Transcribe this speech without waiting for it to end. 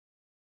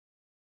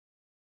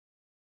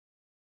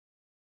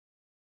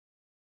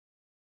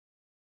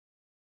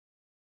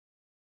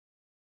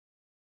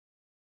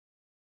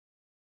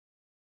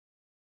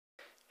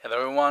Hello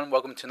everyone,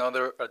 welcome to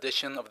another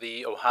edition of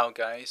the Ohio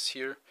Guys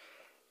here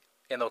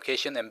in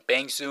location in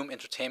Bang Zoom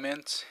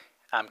Entertainment.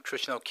 I'm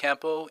Christian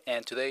Ocampo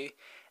and today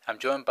I'm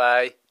joined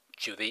by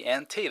Judy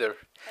Ann Taylor.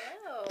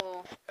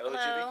 Hello. Hello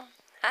Judy.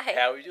 Hi.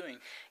 How are you doing?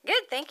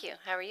 Good, thank you.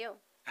 How are you?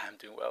 I'm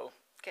doing well.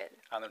 Good.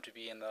 Honored to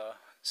be in the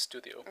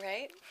studio.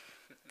 Right?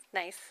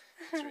 Nice.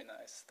 It's really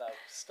nice.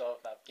 Stuff,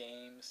 lot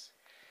games,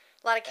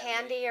 A lot of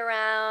candy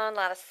around, a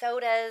lot of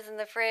sodas in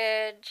the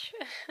fridge.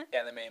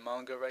 anime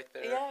manga right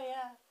there.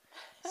 Yeah.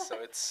 So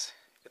it's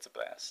a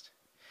blast.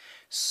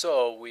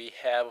 So we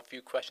have a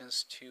few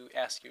questions to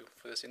ask you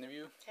for this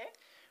interview. Okay.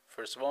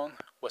 First of all,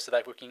 what's it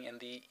like working in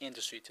the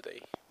industry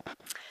today?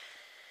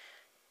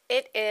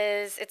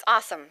 It's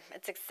awesome.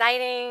 It's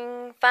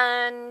exciting,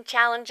 fun,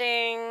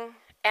 challenging,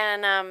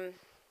 and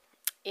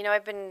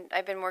I've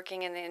been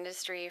working in the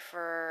industry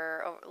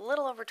for a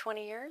little over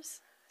 20 years.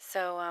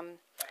 So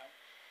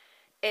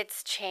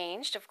it's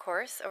changed, of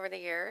course, over the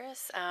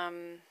years.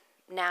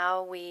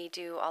 Now we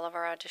do all of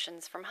our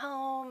auditions from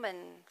home and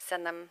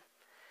send them,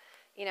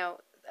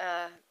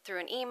 through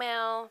an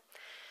email.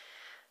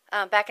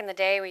 Back in the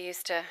day, we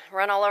used to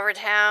run all over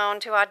town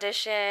to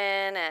audition,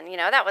 and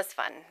that was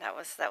fun. That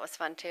was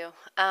fun too.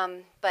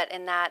 But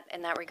in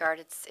that regard,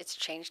 it's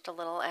changed a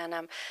little.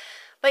 And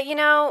but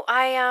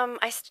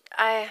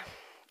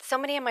so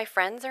many of my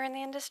friends are in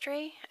the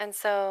industry, and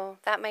so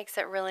that makes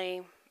it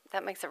really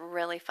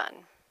fun.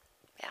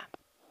 Yeah.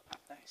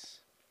 Nice.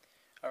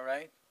 All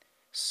right.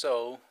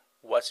 So,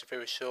 what's your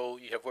favorite show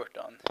you have worked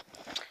on?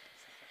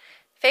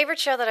 Favorite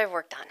show that I've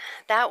worked on.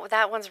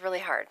 That one's really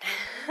hard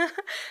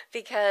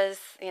because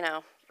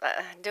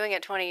doing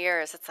it 20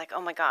 years, it's like, oh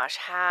my gosh,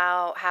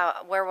 how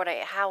would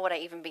I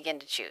even begin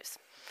to choose?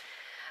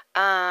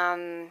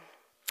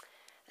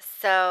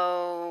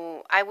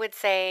 So I would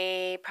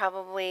say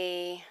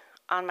probably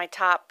on my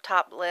top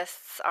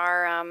lists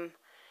are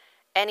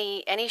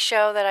any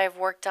show that I've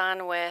worked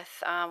on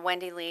with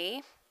Wendy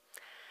Lee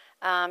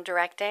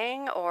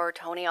directing, or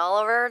Tony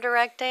Oliver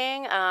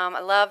directing.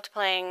 I loved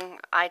playing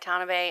Ai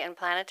Tanabe and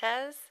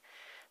Planetes.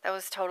 That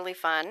was totally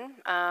fun,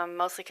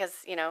 mostly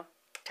because,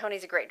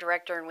 Tony's a great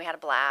director and we had a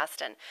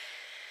blast. And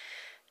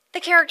the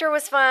character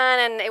was fun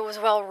and it was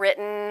well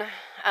written.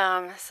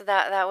 So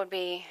that would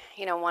be,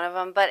 one of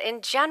them. But in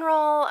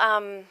general,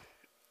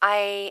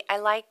 I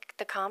like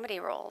the comedy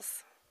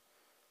roles.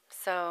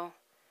 So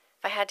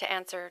if I had to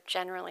answer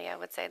generally, I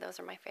would say those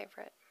are my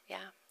favorite.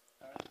 Yeah.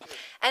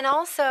 And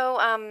also,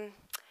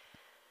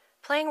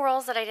 playing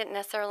roles that I didn't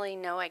necessarily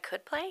know I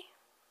could play.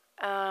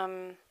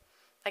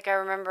 Like I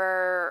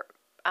remember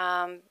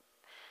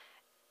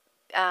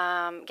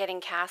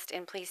getting cast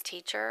in Please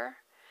Teacher,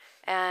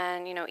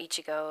 and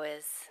Ichigo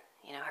is,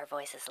 her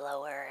voice is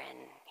lower,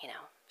 and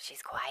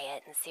she's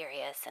quiet and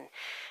serious and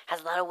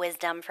has a lot of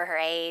wisdom for her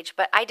age.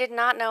 But I did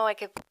not know I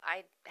could.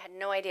 I had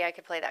no idea I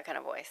could play that kind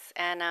of voice.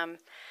 And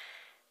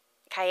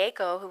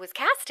Kayeko, who was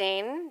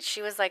casting,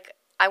 she was like,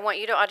 I want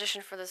you to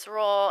audition for this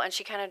role, and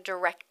she kind of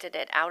directed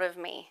it out of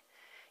me.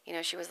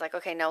 She was like,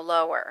 okay, no,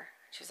 lower.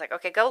 She was like,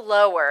 okay, go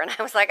lower. And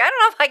I was like, I don't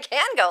know if I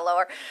can go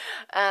lower.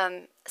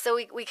 So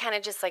we kind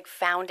of just like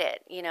found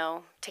it,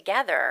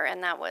 together,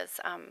 and that was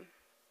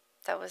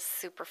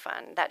super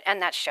fun.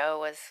 That show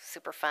was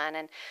super fun,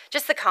 and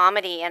just the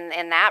comedy and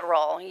that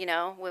role,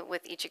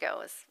 with Ichigo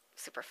was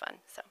super fun.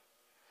 So.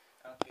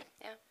 Okay.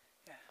 Yeah.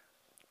 Yeah.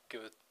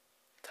 Give it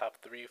top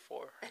 3 or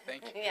 4, I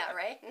think. Yeah,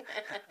 right?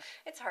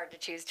 It's hard to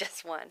choose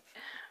just one.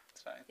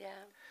 It's fine.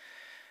 Yeah.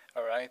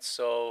 All right.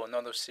 So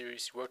another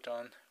series you worked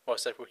on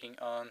was like working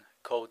on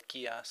Code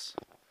Geass.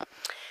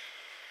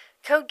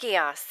 Code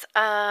Geass.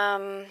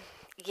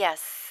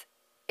 Yes.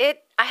 I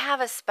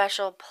have a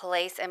special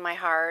place in my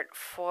heart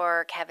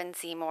for Kevin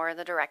Seymour,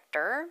 the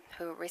director,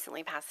 who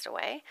recently passed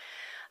away.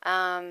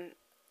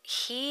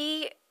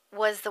 He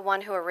was the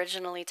one who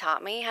originally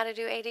taught me how to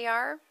do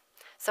ADR.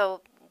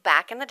 So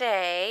back in the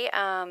day,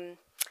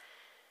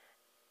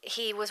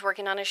 he was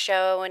working on a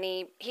show, and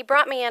he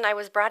brought me in. I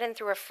was brought in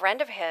through a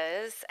friend of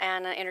his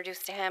and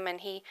introduced to him,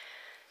 and he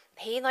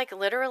like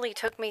literally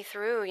took me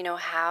through,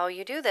 how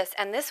you do this.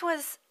 And this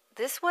was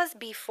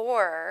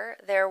before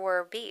there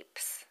were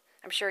beeps.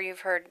 I'm sure you've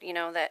heard,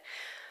 that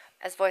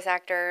as voice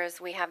actors,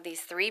 we have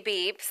these 3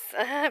 beeps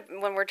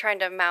when we're trying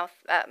to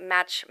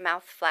match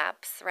mouth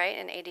flaps, right,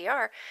 in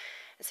ADR.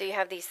 So you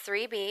have these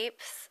 3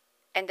 beeps,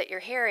 and that you're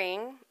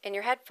hearing in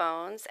your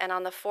headphones, and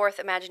on the fourth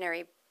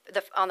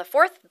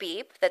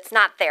beep that's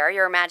not there,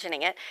 you're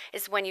imagining it,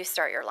 is when you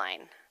start your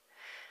line.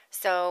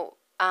 So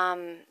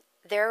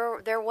there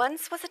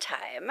once was a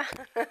time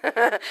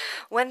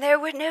when there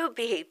were no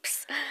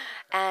beeps,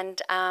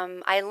 and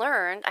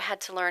I had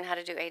to learn how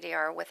to do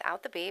ADR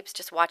without the beeps,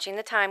 just watching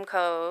the time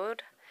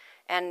code,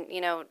 and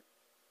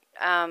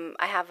I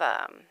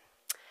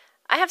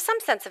have some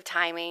sense of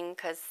timing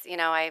because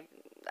I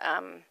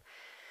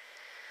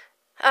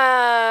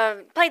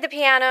played the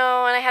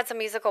piano, and I had some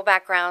musical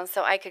background,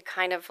 so I could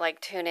kind of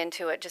like tune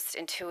into it just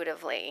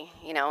intuitively,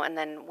 and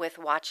then with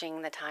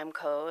watching the time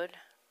code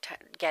to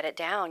get it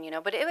down,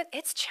 But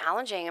it's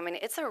challenging. I mean,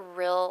 it's a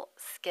real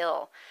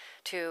skill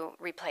to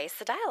replace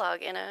the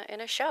dialogue in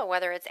a show,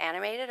 whether it's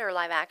animated or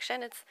live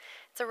action. It's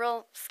a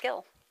real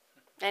skill,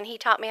 and he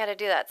taught me how to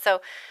do that.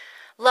 So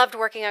loved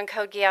working on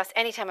Code Geass.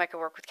 Anytime I could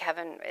work with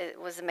Kevin, it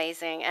was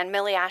amazing. And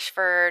Millie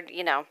Ashford,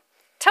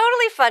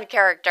 totally fun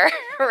character,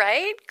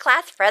 right?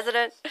 Class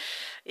president.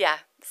 Yeah.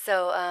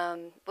 So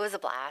it was a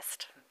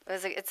blast.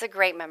 It's a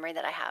great memory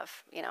that I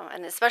have,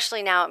 and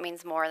especially now it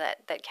means more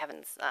that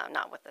Kevin's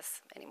not with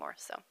us anymore.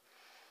 So,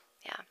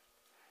 yeah.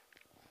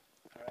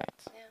 All right.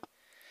 Yeah.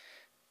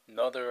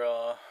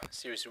 Another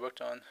series you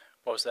worked on,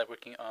 what was that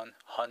working on?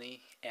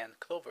 Honey and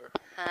Clover.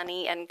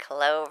 Honey and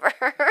Clover.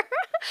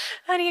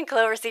 Honey and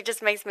Clover, see,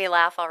 just makes me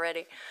laugh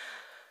already.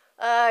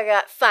 I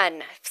got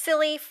fun.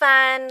 Silly,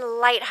 fun,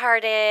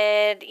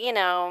 lighthearted,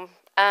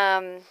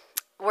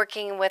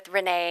 working with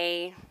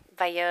Renee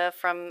Vaya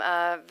from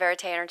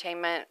Verite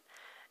Entertainment.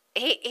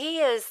 He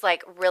is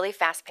like really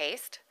fast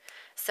paced,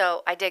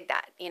 so I dig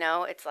that.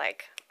 It's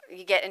like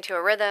you get into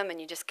a rhythm and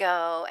you just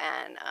go,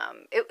 and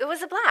it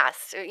was a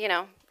blast.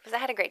 Because I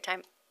had a great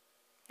time.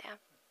 Yeah.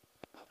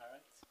 All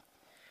right.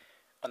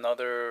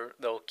 Another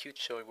little cute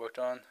show we worked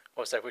on,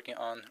 or was that working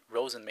on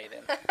Rosen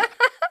Maiden?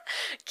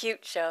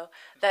 Cute show.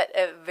 That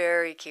a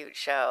very cute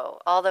show.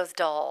 All those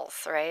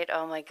dolls, right?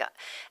 Oh my god.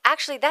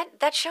 Actually,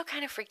 that show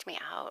kind of freaked me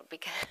out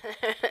because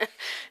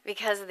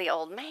because of the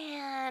old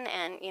man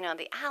and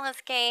the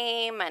Alice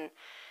game. And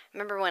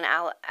remember when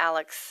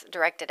Alex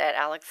directed it?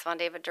 Alex Von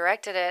David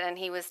directed it, and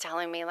he was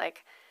telling me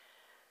like,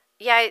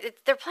 yeah,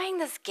 they're playing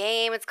this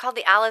game. It's called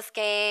the Alice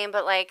game,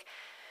 but like,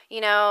 they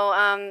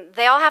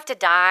all have to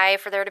die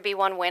for there to be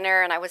one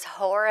winner. And I was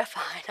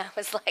horrified. I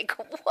was like,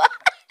 what?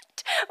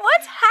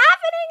 What's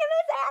happening in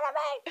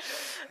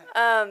this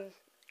anime?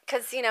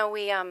 Because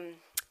we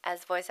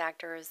as voice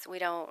actors we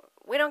don't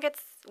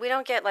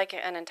get like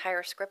an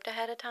entire script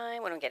ahead of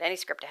time. We don't get any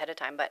script ahead of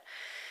time, but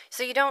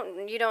so you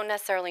don't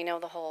necessarily know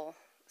the whole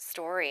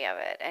story of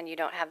it, and you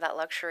don't have that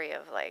luxury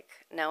of like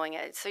knowing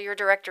it. So your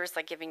director is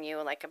like giving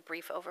you like a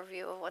brief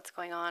overview of what's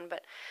going on.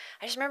 But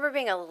I just remember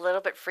being a little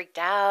bit freaked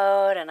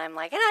out, and I'm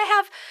like, and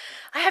I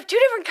have two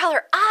different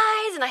color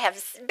eyes, and I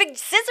have big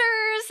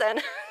scissors,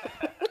 and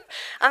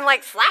I'm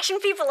like slashing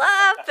people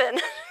up,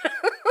 and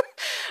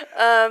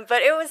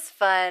but it was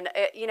fun.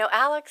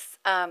 Alex.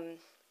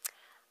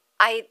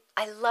 I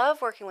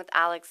love working with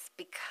Alex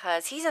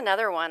because he's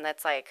another one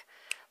that's like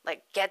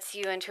gets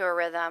you into a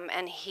rhythm,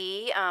 and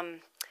he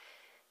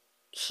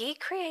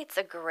creates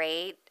a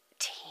great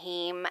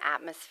team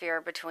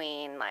atmosphere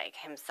between like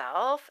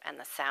himself and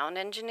the sound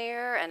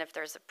engineer, and if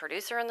there's a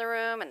producer in the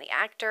room and the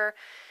actor,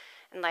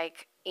 and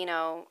like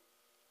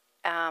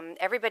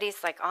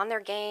everybody's like on their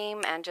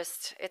game, and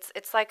just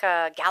it's like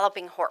a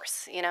galloping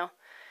horse,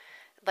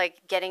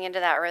 like getting into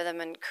that rhythm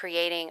and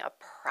creating a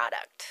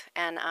product.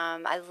 And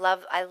I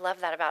love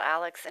that about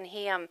Alex. And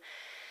he and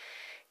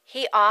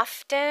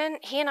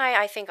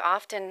I think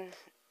often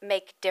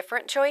make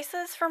different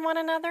choices from one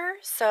another.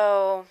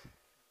 So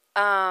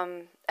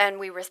and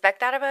we respect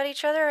that about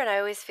each other. And I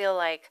always feel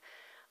like,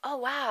 oh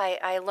wow,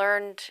 I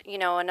learned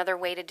another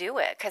way to do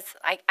it, because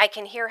I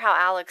can hear how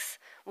Alex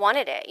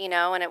wanted it,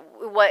 and it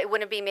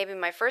wouldn't be maybe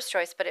my first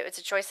choice, but it's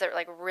a choice that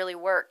like really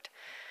worked.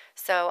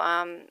 So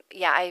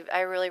yeah,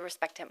 I really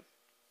respect him.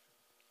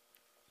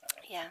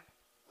 Yeah.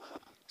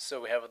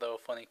 So we have a little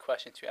funny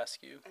question to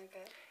ask you.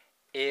 Okay.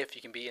 If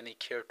you can be any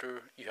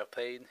character you have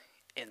played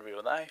in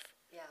real life,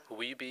 Yeah. who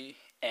will you be?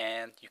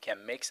 And you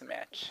can mix and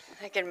match.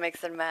 I can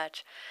mix and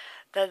match.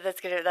 That's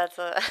good. That's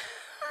a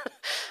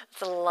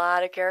that's a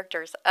lot of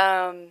characters.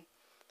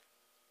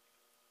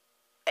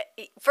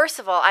 First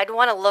of all, I'd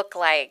want to look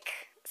like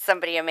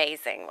somebody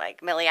amazing,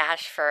 like Millie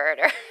Ashford,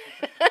 or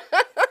I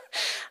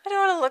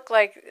don't want to look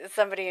like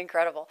somebody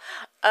incredible.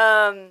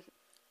 And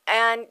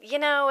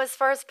as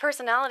far as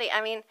personality,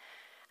 I mean,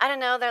 I don't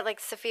know, that like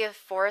Sophia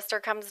Forrester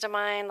comes to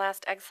mind,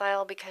 Last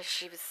Exile, because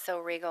she was so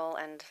regal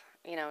and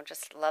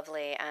just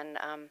lovely. And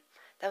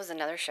that was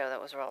another show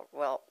that was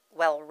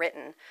well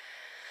written.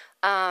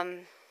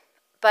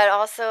 But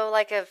also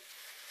like a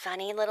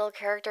funny little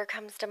character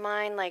comes to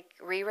mind, like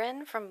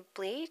Ririn from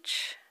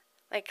Bleach.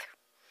 Like,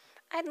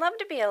 I'd love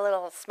to be a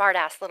little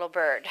smart-ass little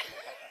bird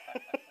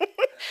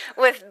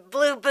with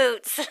blue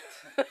boots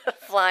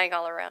flying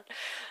all around.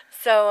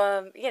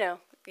 So,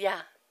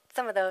 yeah,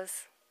 some of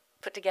those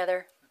put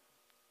together.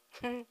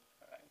 All right.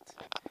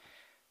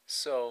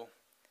 So,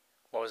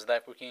 what was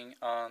that working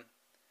on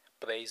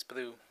Blaze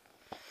Blue?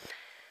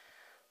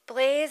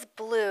 Blaze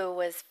Blue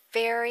was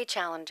very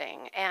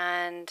challenging,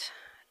 and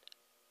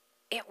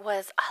it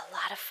was a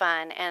lot of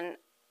fun, and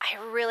I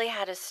really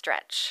had to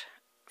stretch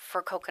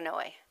for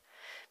Kokonoi,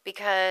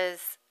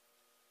 because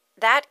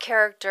that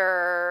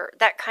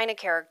kind of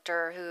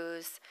character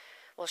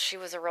she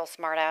was a real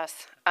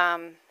smartass.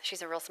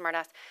 She's a real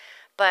smartass,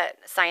 but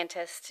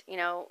scientist,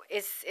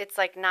 it's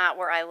like not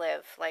where I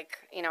live. Like,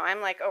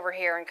 I'm like over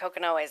here, and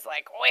Kokonoi is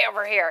like way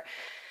over here.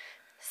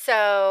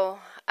 So,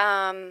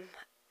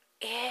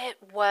 it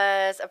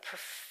was a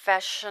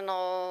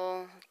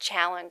professional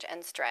challenge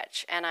and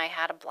stretch, and I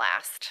had a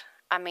blast.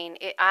 I mean,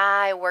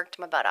 I worked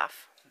my butt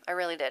off. I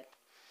really did.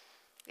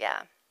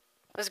 Yeah.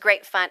 It was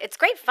great fun. It's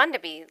great fun to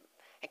be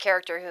a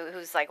character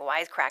who's like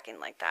wisecracking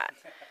like that.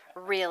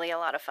 Really a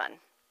lot of fun.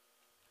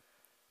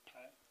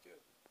 Alright,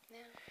 good.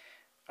 Yeah.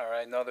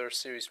 Alright, another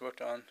series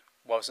worked on.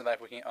 What was it like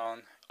working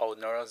on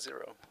Aldnoah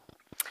Zero?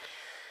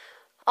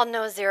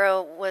 Aldnoah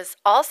Zero was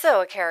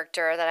also a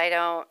character that I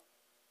don't,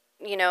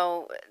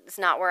 it's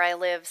not where I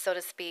live, so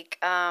to speak.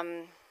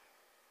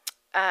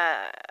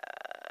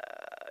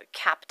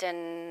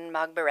 Captain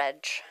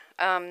Mogbarej.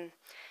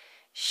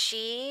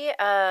 She,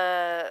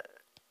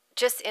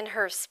 just in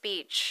her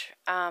speech,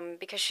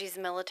 because she's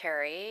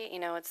military,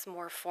 it's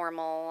more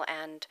formal,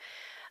 and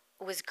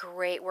it was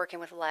great working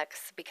with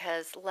Lex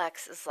because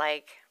Lex is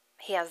like,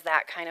 he has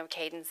that kind of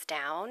cadence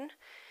down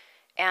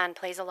and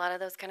plays a lot of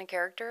those kind of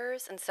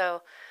characters. And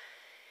so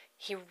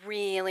he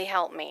really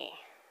helped me.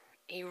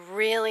 He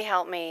really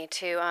helped me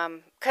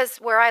to, because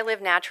where I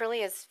live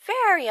naturally is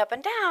very up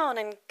and down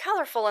and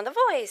colorful in the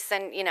voice.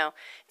 And,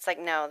 it's like,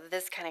 no,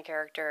 this kind of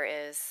character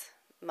is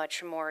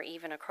much more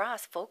even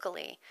across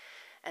vocally.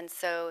 And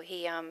so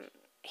he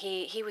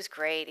was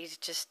great. He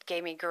just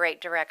gave me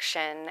great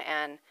direction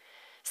and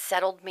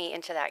settled me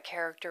into that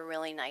character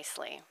really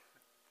nicely.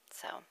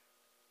 So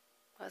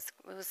it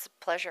was a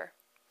pleasure.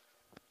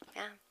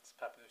 Yeah. It's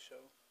a popular show.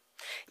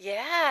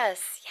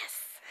 Yes.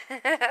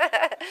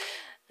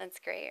 That's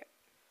great.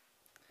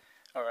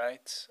 All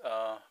right.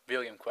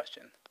 Video game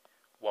question.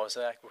 What was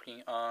it like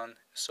working on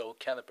Soul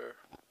Calibur?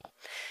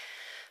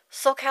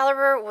 Soul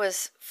Calibur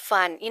was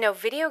fun.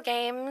 Video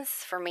games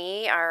for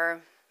me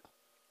are,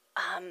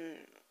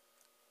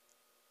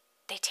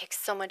 they take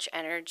so much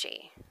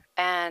energy.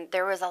 And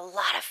there was a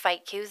lot of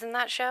fight cues in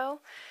that show.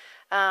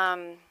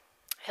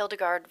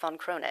 Hildegard von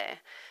Krone.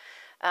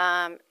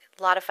 A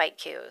lot of fight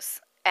cues.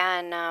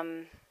 And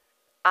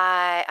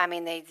I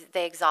mean,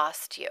 they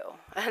exhaust you.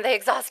 They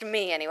exhaust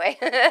me anyway.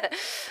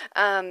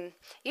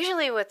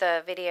 Usually with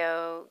a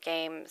video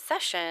game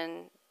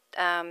session,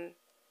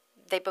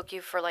 they book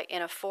you for like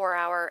in a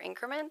 4-hour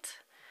increment.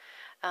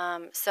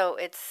 So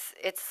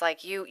it's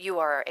like you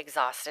are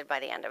exhausted by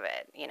the end of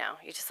it. You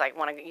just like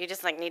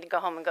need to go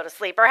home and go to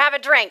sleep or have a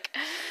drink,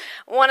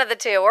 one of the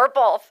two or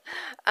both.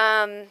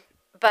 And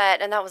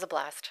that was a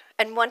blast.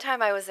 And one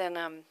time I was in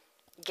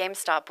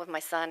GameStop with my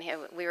son.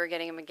 We were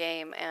getting him a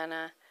game, and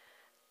I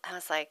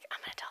was like, I'm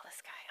gonna tell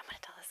this guy,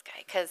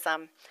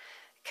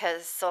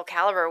 because Soul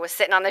Calibur was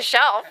sitting on the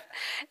shelf,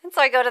 and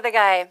so I go to the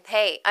guy,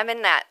 hey, I'm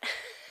in that,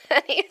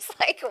 and he's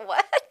like,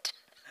 what?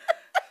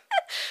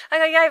 I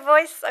go, yeah,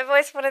 I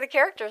voiced one of the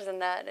characters in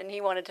that, and he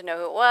wanted to know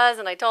who it was,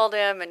 and I told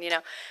him, and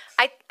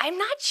I'm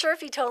not sure if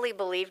he totally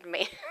believed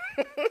me,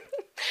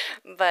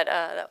 but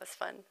that was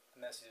fun.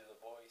 Message of the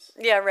voice.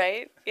 Yeah,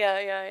 right.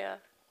 Yeah.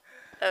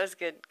 That was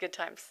good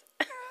times.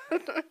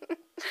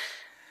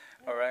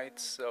 All right,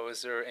 so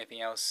is there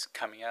anything else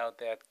coming out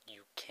that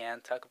you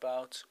can talk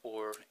about,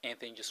 or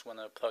anything you just want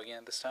to plug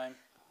in this time?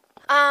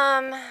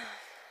 I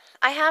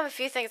have a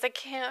few things. I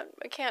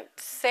can't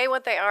say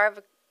what they are. I have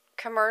a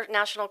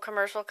national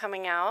commercial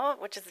coming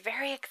out, which is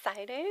very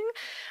exciting.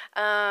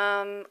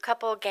 A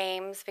couple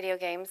games, video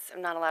games,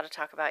 I'm not allowed to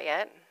talk about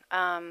yet.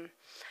 And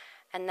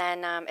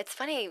then it's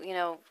funny,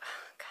 God,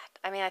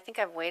 I mean, I think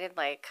I've waited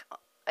like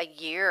a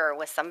year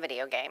with some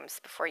video games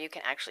before you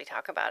can actually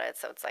talk about it.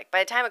 So it's like,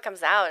 by the time it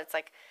comes out, it's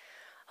like,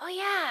 oh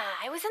yeah,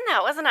 I was in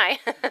that, wasn't I?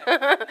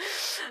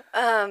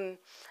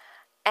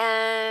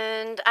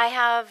 And I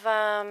have,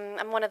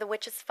 I'm one of the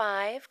Witches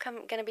 5,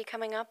 going to be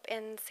coming up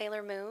in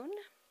Sailor Moon.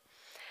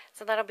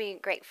 So that'll be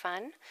great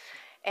fun.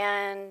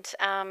 And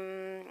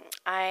I'm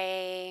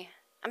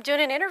doing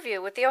an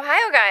interview with the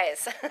Ohio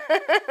guys.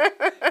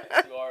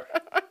 Yes, you are.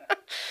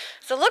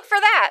 So look for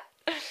that.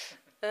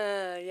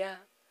 Yeah.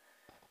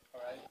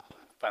 All right.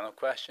 Final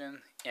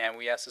question, and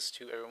we ask this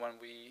to everyone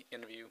we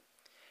interview: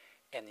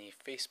 any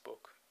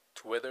Facebook,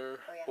 Twitter,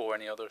 or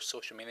any other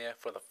social media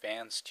for the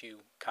fans to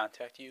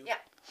contact you? Yeah.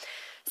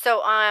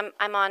 So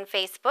I'm on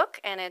Facebook,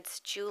 and it's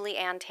Julie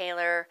Ann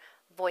Taylor,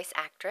 voice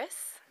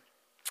actress.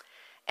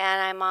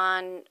 And I'm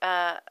on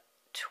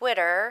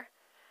Twitter.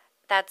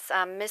 That's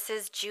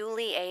Mrs.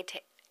 Julie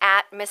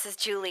at Mrs.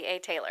 Julie A.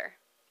 Taylor.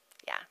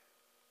 Yeah,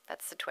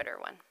 that's the Twitter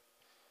one.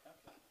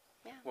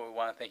 Yeah. Well, we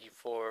want to thank you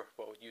for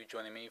you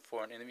joining me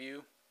for an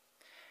interview.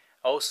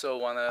 I also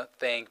want to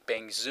thank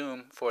Bang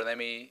Zoom for letting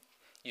me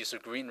use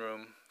their green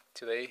room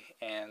today,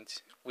 and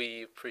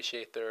we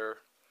appreciate their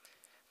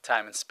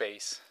time and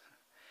space.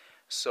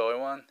 So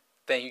everyone,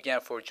 thank you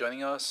again for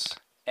joining us,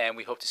 and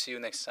we hope to see you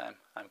next time.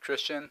 I'm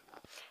Christian.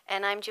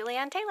 And I'm Julie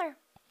Ann Taylor.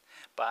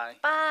 Bye.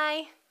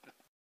 Bye.